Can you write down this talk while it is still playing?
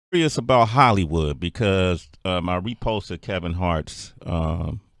curious about Hollywood because I reposted Kevin Hart's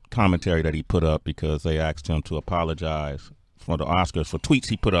commentary that he put up because they asked him to apologize for the Oscars for tweets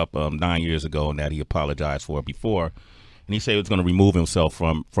he put up 9 years ago and that he apologized for before. And he said he was going to remove himself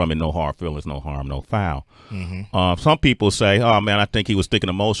from it. No hard feelings, no harm, no foul. Some people say, oh, man, I think he was thinking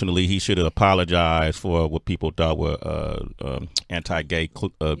emotionally. He should have apologized for what people thought were anti-gay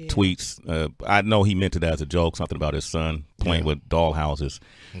tweets. I know he meant it as a joke, something about his son playing with doll houses.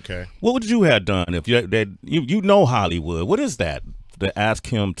 Okay. What would you have done if you know Hollywood? What is that? To ask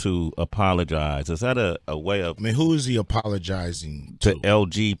him to apologize, is that a way of? I mean, who is he apologizing to?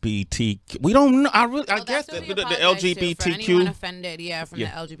 LGBT. We don't know. I guess the LGBTQ. For anyone offended, from the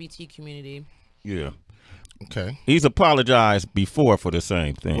LGBT community. Yeah. Okay. He's apologized before for the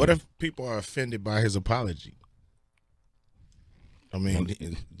same thing. What if people are offended by his apology? I mean,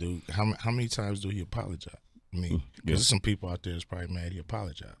 how many times do he apologize? I mean, there's some people out there that's probably mad he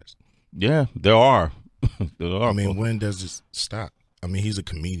apologized. Yeah, there are. I mean, when does this stop? I mean, he's a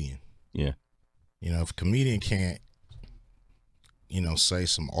comedian. Yeah. You know, if a comedian can't, say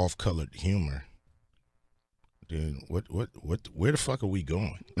some off-colored humor, then where the fuck are we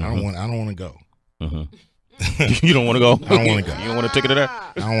going? I don't want to go. You don't want to go? I don't want to go. You don't want to take it to that?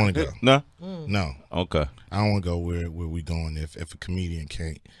 I don't want to go. No? No. Okay. I don't want to go where we going if a comedian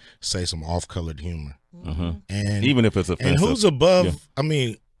can't say some off-colored humor. And even if it's offensive. And who's above, I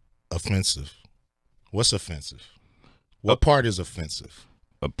mean, offensive? What's offensive? What part is offensive?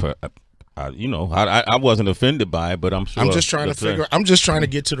 I wasn't offended by it, but I'm sure. I'm just trying to figure. I'm just trying to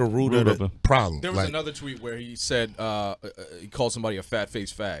get to the root of the problem. There was another tweet where he said he called somebody a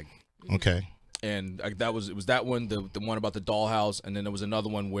fat-faced fag. Okay. And it was that one, the one about the dollhouse, and then there was another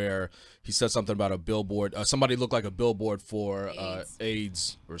one where he said something about a billboard. Somebody looked like a billboard for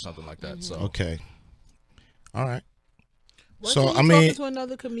AIDS or something like that. So okay. All right. Wasn't he talking to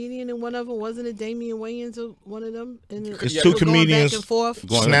another comedian, and one of them wasn't it Damian Wayans or one of them? And it's two comedians back and forth,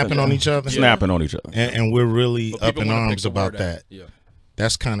 snapping on each other, snapping on each other, and we're really up in arms about that. Yeah,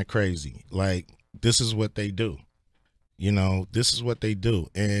 that's kind of crazy. Like, this is what they do. This is what they do,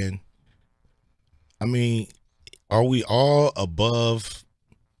 and I mean, are we all above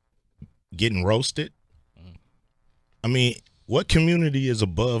getting roasted? I mean, what community is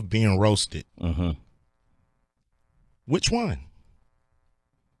above being roasted? Which one?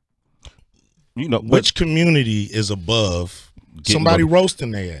 Which community is above somebody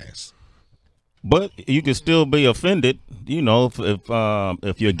roasting their ass? But you can still be offended,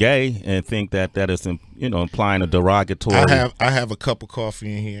 if you're gay and think that is, implying a derogatory. I have a cup of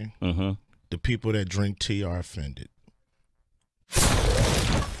coffee in here. The people that drink tea are offended.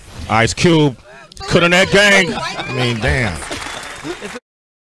 Ice Cube, couldn't that gang? I mean, damn.